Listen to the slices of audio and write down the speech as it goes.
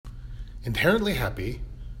Inherently Happy,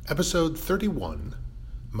 Episode 31,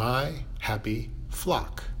 My Happy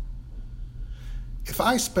Flock. If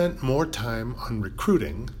I spent more time on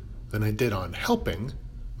recruiting than I did on helping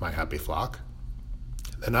my happy flock,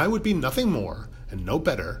 then I would be nothing more and no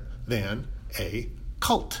better than a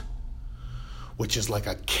cult, which is like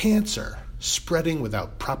a cancer spreading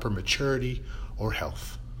without proper maturity or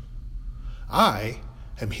health. I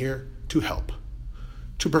am here to help,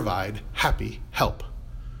 to provide happy help,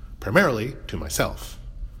 primarily to myself.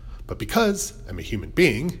 But because I'm a human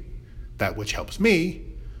being, that which helps me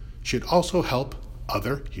should also help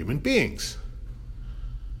other human beings.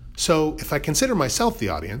 So if I consider myself the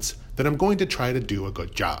audience, then I'm going to try to do a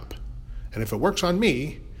good job. And if it works on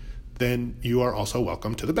me, then you are also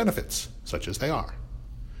welcome to the benefits, such as they are.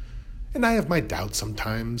 And I have my doubts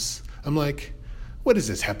sometimes. I'm like, what is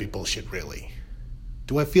this happy bullshit really?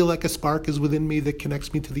 Do I feel like a spark is within me that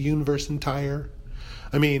connects me to the universe entire?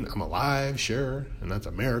 I mean, I'm alive, sure, and that's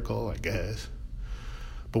a miracle, I guess.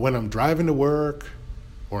 But when I'm driving to work,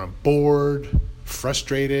 or I'm bored,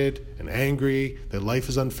 frustrated, and angry that life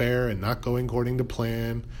is unfair and not going according to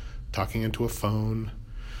plan, talking into a phone,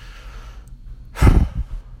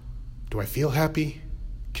 do I feel happy?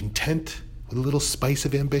 Content with a little spice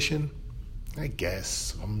of ambition? I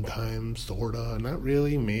guess, sometimes, sorta, not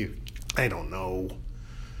really, maybe, I don't know.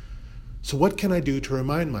 So what can I do to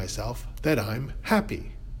remind myself that I'm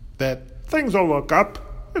happy? That things will look up.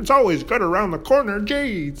 It's always good around the corner,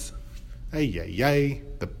 jeez. Ay,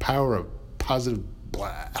 the power of positive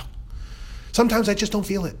blah. Sometimes I just don't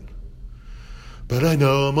feel it. But I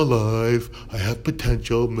know I'm alive. I have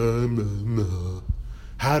potential.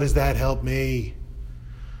 How does that help me?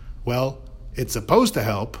 Well, it's supposed to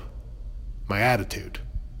help my attitude,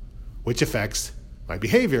 which affects my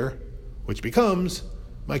behavior, which becomes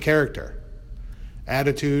my character.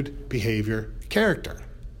 Attitude, behavior, character.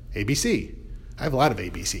 ABC. I have a lot of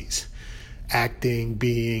ABCs. Acting,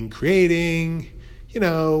 being, creating,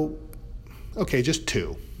 okay, just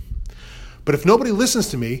 2. But if nobody listens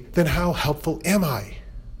to me, then how helpful am I?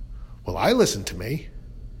 Well, I listen to me.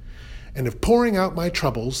 And if pouring out my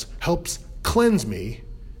troubles helps cleanse me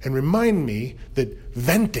and remind me that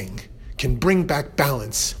venting can bring back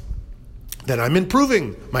balance, then I'm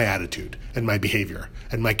improving my attitude and my behavior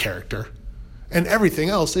and my character, and everything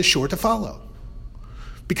else is sure to follow.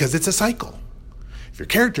 Because it's a cycle. If your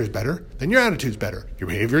character is better, then your attitude's better, your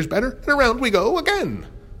behavior is better, and around we go again.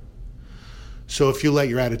 So if you let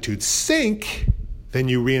your attitude sink, then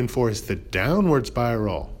you reinforce the downward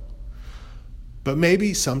spiral. But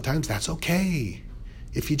maybe sometimes that's okay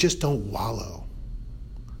if you just don't wallow.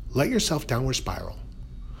 Let yourself downward spiral,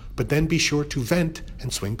 but then be sure to vent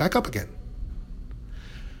and swing back up again.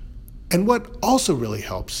 And what also really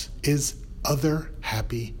helps is other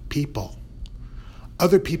happy people.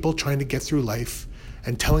 Other people trying to get through life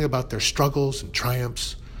and telling about their struggles and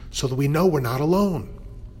triumphs so that we know we're not alone.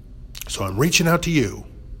 So I'm reaching out to you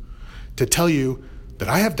to tell you that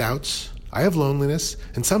I have doubts, I have loneliness,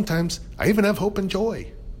 and sometimes I even have hope and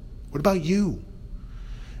joy. What about you?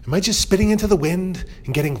 Am I just spitting into the wind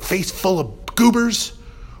and getting face full of goobers?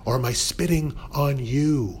 Or am I spitting on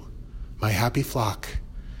you, my happy flock?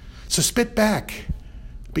 So spit back,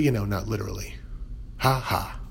 but not literally. Ha ha.